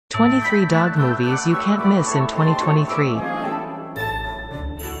23 dog movies you can't miss in 2023.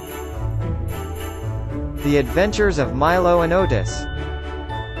 The Adventures of Milo and Otis.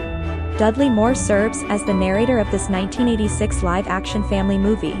 Dudley Moore serves as the narrator of this 1986 live-action family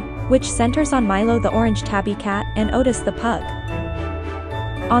movie, which centers on Milo the orange tabby cat and Otis the pug.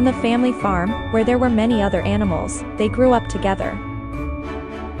 On the family farm, where there were many other animals, they grew up together.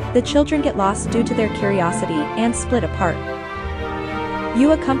 The children get lost due to their curiosity and split apart.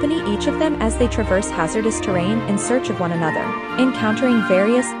 You accompany each of them as they traverse hazardous terrain in search of one another, encountering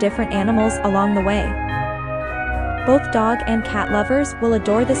various different animals along the way. Both dog and cat lovers will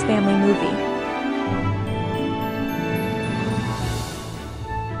adore this family movie.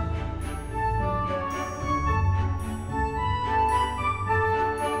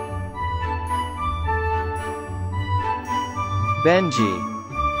 Benji.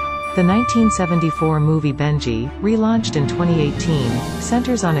 The 1974 movie Benji, relaunched in 2018,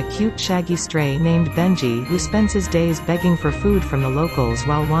 centers on a cute shaggy stray named Benji who spends his days begging for food from the locals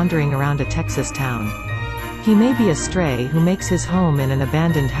while wandering around a Texas town. He may be a stray who makes his home in an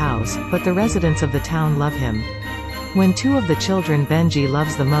abandoned house, but the residents of the town love him. When two of the children Benji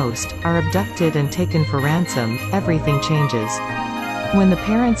loves the most are abducted and taken for ransom, everything changes. When the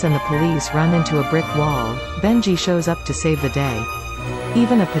parents and the police run into a brick wall, Benji shows up to save the day.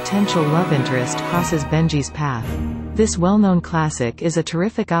 Even a potential love interest crosses Benji's path. This well-known classic is a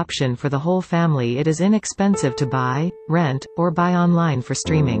terrific option for the whole family. It is inexpensive to buy, rent, or buy online for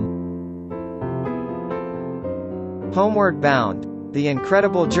streaming. Homeward Bound. The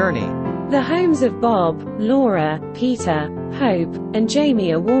Incredible Journey. The homes of Bob, Laura, Peter, Hope, and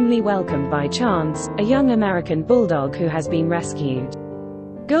Jamie are warmly welcomed by Chance, a young American bulldog who has been rescued.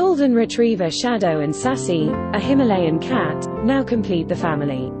 Golden Retriever Shadow and Sassy, a Himalayan cat, now complete the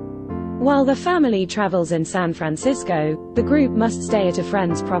family. While the family travels in San Francisco, the group must stay at a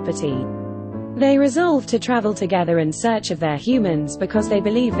friend's property. They resolve to travel together in search of their humans because they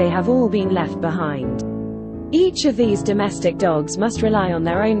believe they have all been left behind. Each of these domestic dogs must rely on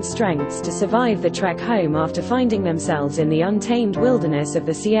their own strengths to survive the trek home after finding themselves in the untamed wilderness of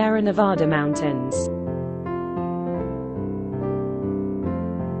the Sierra Nevada mountains.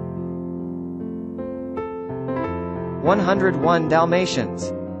 "101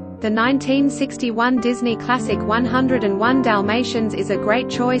 Dalmatians." The 1961 Disney classic 101 Dalmatians is a great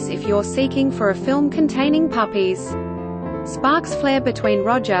choice if you're seeking for a film containing puppies. Sparks flare between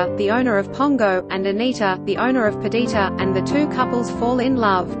Roger, the owner of Pongo, and Anita, the owner of Perdita, and the two couples fall in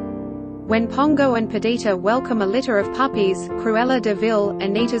love. When Pongo and Perdita welcome a litter of puppies, Cruella de Vil,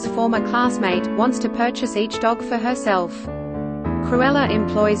 Anita's former classmate, wants to purchase each dog for herself. Cruella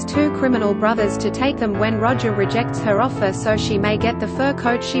employs two criminal brothers to take them when Roger rejects her offer so she may get the fur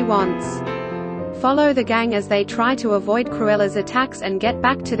coat she wants. Follow the gang as they try to avoid Cruella's attacks and get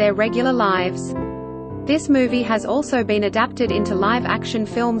back to their regular lives. This movie has also been adapted into live-action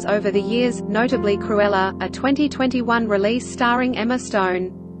films over the years, notably Cruella, a 2021 release starring Emma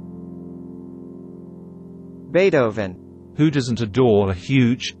Stone. Beethoven. Who doesn't adore a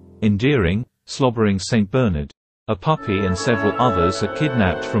huge, endearing, slobbering St. Bernard? A puppy and several others are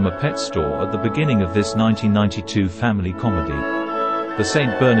kidnapped from a pet store at the beginning of this 1992 family comedy. The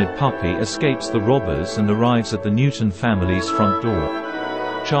St. Bernard puppy escapes the robbers and arrives at the Newton family's front door.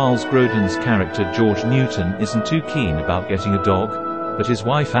 Charles Grodin's character George Newton isn't too keen about getting a dog, but his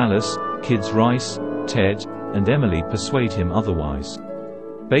wife Alice, kids Rice, Ted, and Emily persuade him otherwise.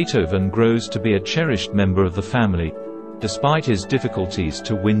 Beethoven grows to be a cherished member of the family, despite his difficulties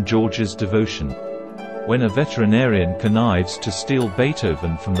to win George's devotion. When a veterinarian connives to steal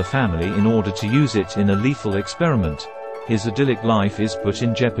Beethoven from the family in order to use it in a lethal experiment, his idyllic life is put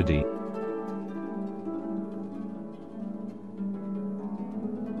in jeopardy.